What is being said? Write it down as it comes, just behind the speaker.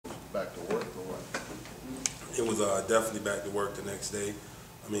back to work or what? It was definitely back to work the next day.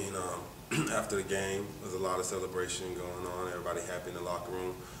 I mean, after the game, there was a lot of celebration going on. Everybody happy in the locker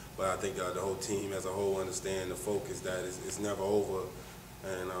room. But I think the whole team as a whole understand the focus that it's never over.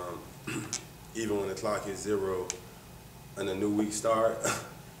 And even when the clock hits 0 and a new week start,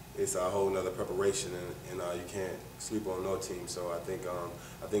 it's a whole nother preparation, and you can't sleep on no team. So I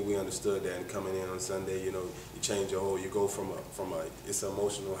think we understood that. And coming in on Sunday, you know, you change your whole. You go from a it's an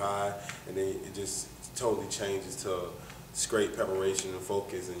emotional high, and then it just totally changes to straight preparation and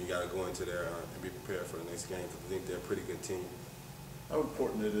focus, and you got to go into there and be prepared for the next game. Because I think they're a pretty good team. How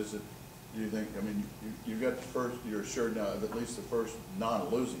important it is it? Do you think? I mean, you got the first. You're assured now of at least the first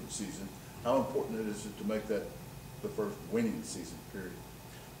non-losing season. How important it is to make that the first winning season? Period.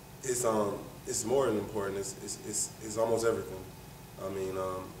 It's more than important. It's almost everything. I mean,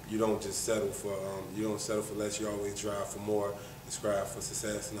 you don't just settle for less. You always strive for more. You strive for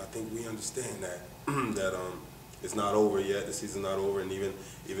success, and I think we understand that that it's not over yet. The season's not over, and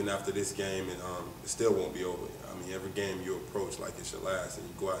even after this game, it still won't be over. I mean, every game you approach like it's your last, and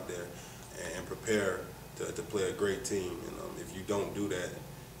you go out there and prepare to play a great team. And if you don't do that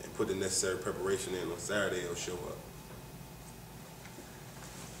and put the necessary preparation in on Saturday, it'll show up.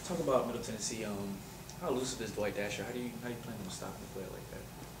 Talk about Middle Tennessee. How elusive is Dwight Dasher? How do you plan on stopping a player like that?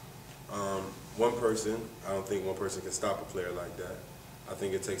 One person. I don't think one person can stop a player like that. I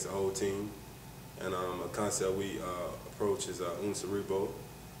think it takes a whole team. And a concept we approach is un cerebro.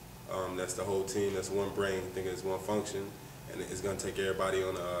 That's the whole team. That's one brain. I think it's one function, and it's going to take everybody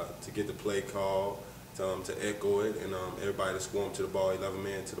on to get the play call, to echo it, and everybody to swarm to the ball, 11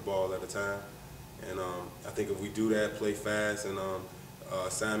 men to the ball at a time. And I think if we do that, play fast, and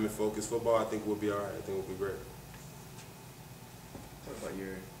assignment-focused football, I think we'll be all right. I think we'll be great. Talk about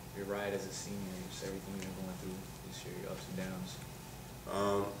your ride as a senior, just everything you've been going through this year, your ups and downs.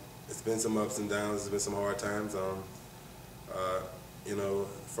 It's been some ups and downs. It's been some hard times. You know,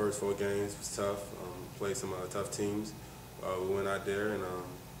 first 4 games was tough. Played some tough teams. We went out there and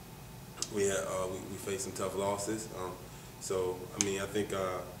we faced some tough losses. So I mean, I think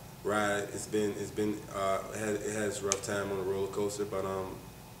ride it has a rough time on the roller coaster, but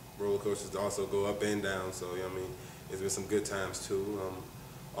roller coasters also go up and down. So I mean, it's been some good times too.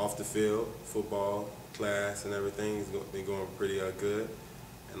 Off the field, football, class, and everything has been going pretty good.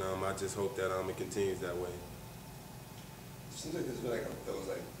 And I just hope that it continues that way. It seems like there was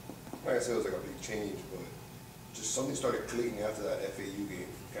like I said, it was like a big change, but just something started clicking after that FAU game.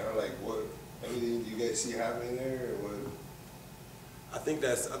 Kind of like anything you guys see happening there, or what? I think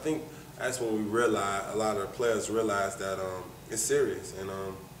that's when we realized, a lot of the players realized that it's serious, and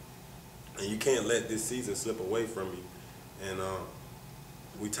you can't let this season slip away from you. And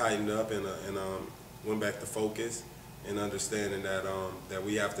we tightened up and went back to focus and understanding that that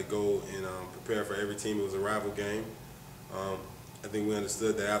we have to go and prepare for every team. It was a rival game. I think we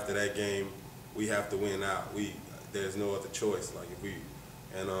understood that after that game, we have to win out. There's no other choice. I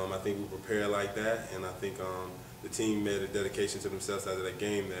think we prepared like that, and I think the team made a dedication to themselves after that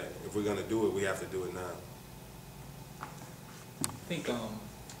game that if we're going to do it, we have to do it now.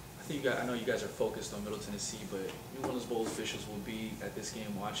 I know you guys are focused on Middle Tennessee, but New Orleans Bowl officials will be at this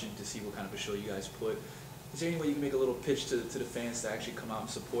game watching to see what kind of a show you guys put. Is there any way you can make a little pitch to the fans to actually come out and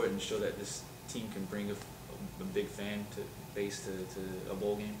support and show that this team can bring a big fan base to a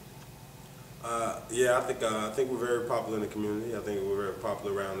bowl game? Yeah, I think we're very popular in the community. I think we're very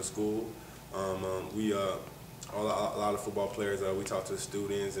popular around the school. A lot of football players, we talk to the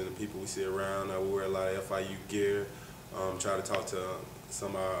students and the people we see around. We wear a lot of FIU gear. Try to talk to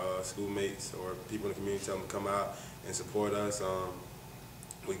some of our schoolmates or people in the community, tell them to come out and support us.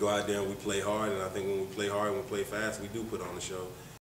 We go out there and we play hard, and I think when we play hard and we play fast, we do put on a show.